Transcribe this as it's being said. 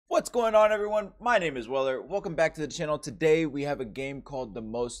What's going on, everyone? My name is Weller. Welcome back to the channel. Today we have a game called The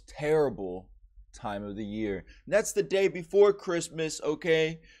Most Terrible Time of the Year. And that's the day before Christmas,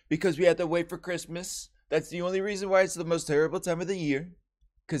 okay? Because we have to wait for Christmas. That's the only reason why it's the most terrible time of the year.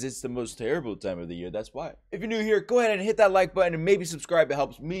 Because it's the most terrible time of the year, that's why. If you're new here, go ahead and hit that like button and maybe subscribe. It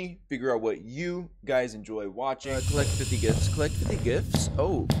helps me figure out what you guys enjoy watching. Collect 50 gifts. Collect 50 gifts?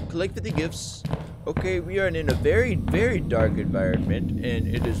 Oh, collect 50 gifts. Okay, we are in a very, very dark environment, and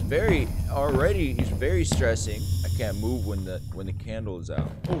it is it's very stressing. I can't move when the candle is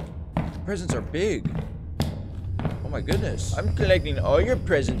out. Oh, the presents are big. Oh my goodness. I'm collecting all your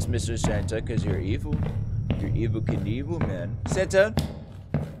presents, Mr. Santa, because you're evil. You're evil Knievel, man. Santa,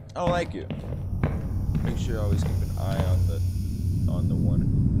 I don't like you. Make sure you always keep an eye on the one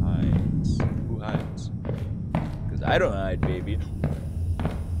who hides. Who hides? Because I don't hide, baby.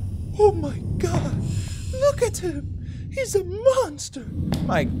 Oh my god! Look at him! He's a monster!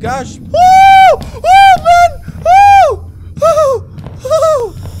 My gosh! Oh! Oh man! Oh! Oh!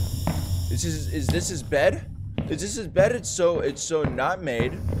 Oh! Is this his bed? Is this his bed? It's so not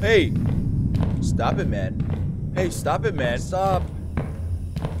made. Hey! Stop it, man. Hey, stop it, man. Stop.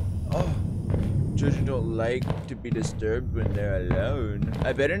 Oh. Children don't like to be disturbed when they're alone.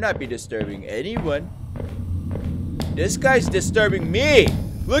 I better not be disturbing anyone. This guy's disturbing me!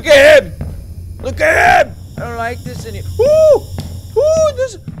 Look at him! Look at him! I don't like this anymore. Ooh! Ooh!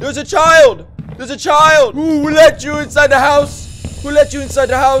 There's a child! There's a child! Ooh, who let you inside the house? Who let you inside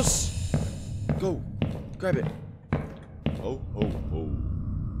the house? Go. Grab it. Ho, ho, ho.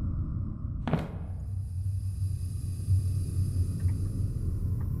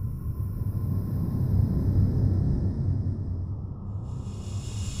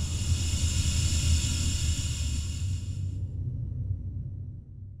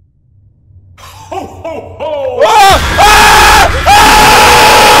 Ho, ho, ho! Ah! Ah!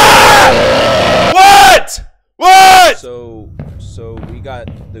 Ah! What? So we got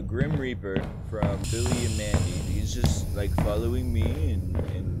the Grim Reaper from Billy and Mandy. He's just like following me and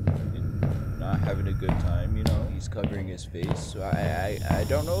not having a good time, you know. He's covering his face. So I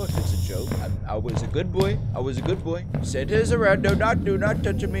don't know if it's a joke. I was a good boy. I was a good boy. Santa is around. Do not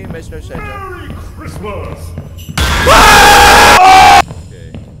touch me, Mr. Santa. Merry Christmas! Ah!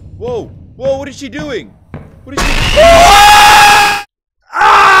 Okay. Whoa. Whoa, what is she doing? What is she doing? Ah!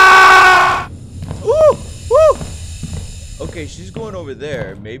 Ah! Woo! Woo! Okay, she's going over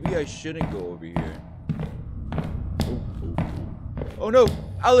there. Maybe I shouldn't go over here. Oh no!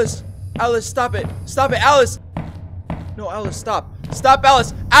 Alice! Alice, stop it! Stop it, Alice! No, Alice, stop! Stop,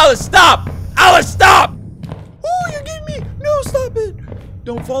 Alice! Alice, stop! Alice, stop! Oh, you're getting me! No, stop it!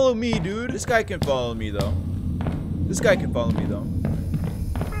 Don't follow me, dude. This guy can follow me, though. This guy can follow me, though.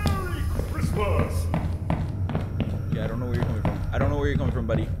 Yeah, I don't know where you're coming from. I don't know where you're coming from,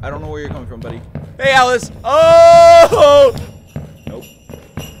 buddy. I don't know where you're coming from, buddy. Hey, Alice! Oh! Nope.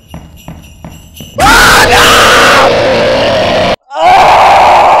 Ah, no!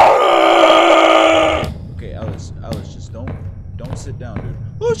 Oh! Okay, Alice, just don't sit down, dude.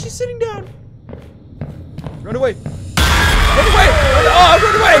 Oh, she's sitting down. Run away! Run away! Oh,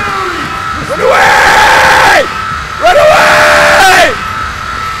 run away! Run away! Run away!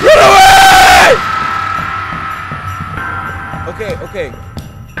 Run away! Okay.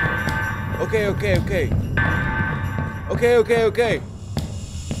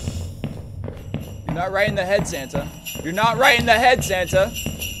 You're not right in the head, Santa. You're not right in the head, Santa.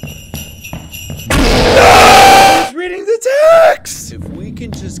 No! He's reading the text! If we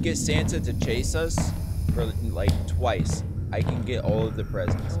can just get Santa to chase us for like twice, I can get all of the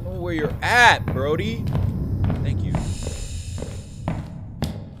presents. I don't know where you're at, Brody. Thank you.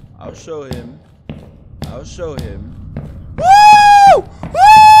 I'll show him. I'll show him. Woo!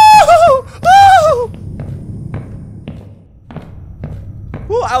 Woo! Woo!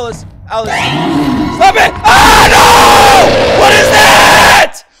 Woo, Alice! Alice! Stop it! Ah, no! What is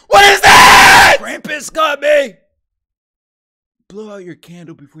that? What is that? Krampus got me! Blow out your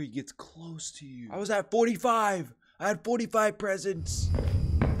candle before he gets close to you. I was at 45. I had 45 presents.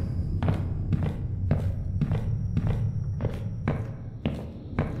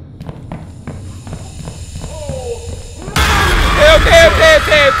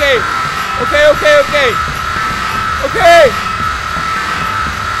 Okay!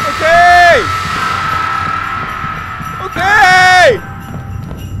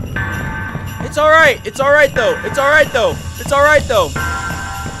 It's alright. It's alright though. It's alright though. It's alright though.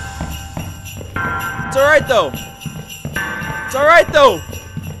 It's alright though. It's alright though.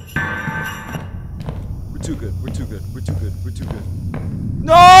 We're too good. We're too good. We're too good. We're too good.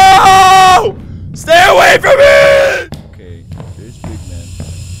 No! Stay away from me! Okay, there's Big Man.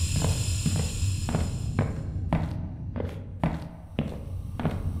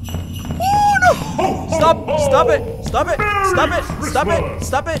 Stop! ho, ho. Stop it! Stop it! Merry Stop it! Stop it! Christmas.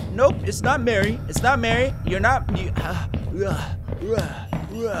 Stop it! Nope, it's not Mary. It's not Mary. You're not. Run!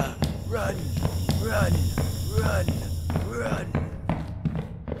 Run! Run! Run!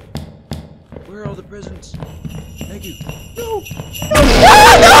 Where are all the presents? Thank you. No! No!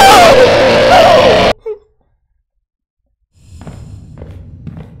 No!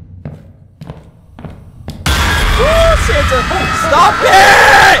 Oh, Santa! Stop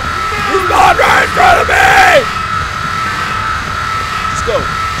it! He's gone right in front of me! Just go.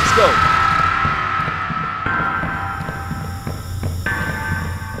 Just go.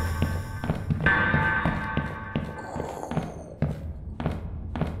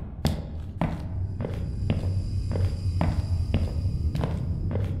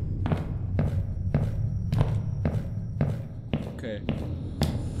 Okay.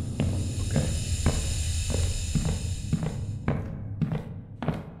 Okay.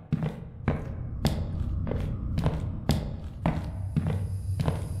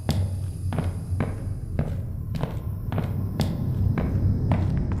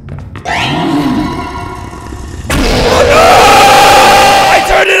 Oh no! I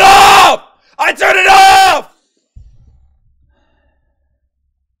turned it off! I turned it off!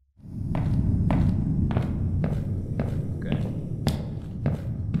 Okay.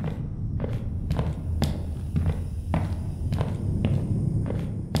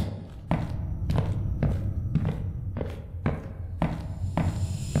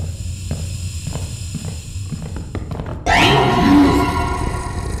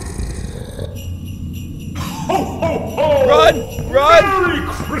 Ho, ho, ho. Run! Run! Merry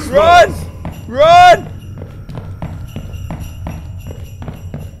Christmas. Run! Run!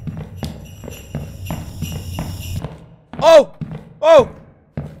 Oh! Oh!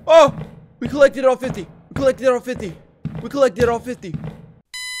 Oh! We collected all 50. We collected all 50. We collected all 50.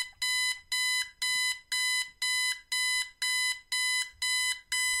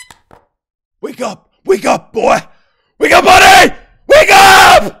 Wake up! Wake up, boy! Wake up, buddy! Wake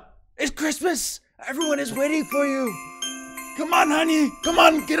up! It's Christmas! Everyone is waiting for you! Come on, honey! Come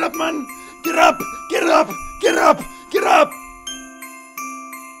on, get up, man! Get up! Get up! Get up! Get up!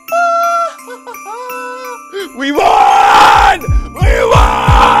 We won! We won!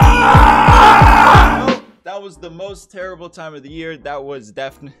 No, that was the most terrible time of the year. That was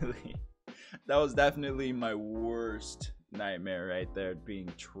definitely my worst nightmare right there,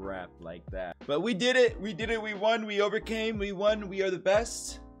 being trapped like that. But we did it. We did it. We won. We overcame. We won. We are the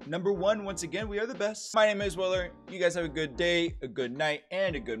best. Number one, once again, we are the best. My name is Weller. You guys have a good day, a good night,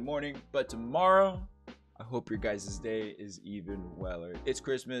 and a good morning. But tomorrow, I hope your guys' day is even Weller. It's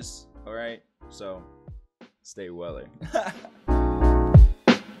Christmas, all right? So stay Weller.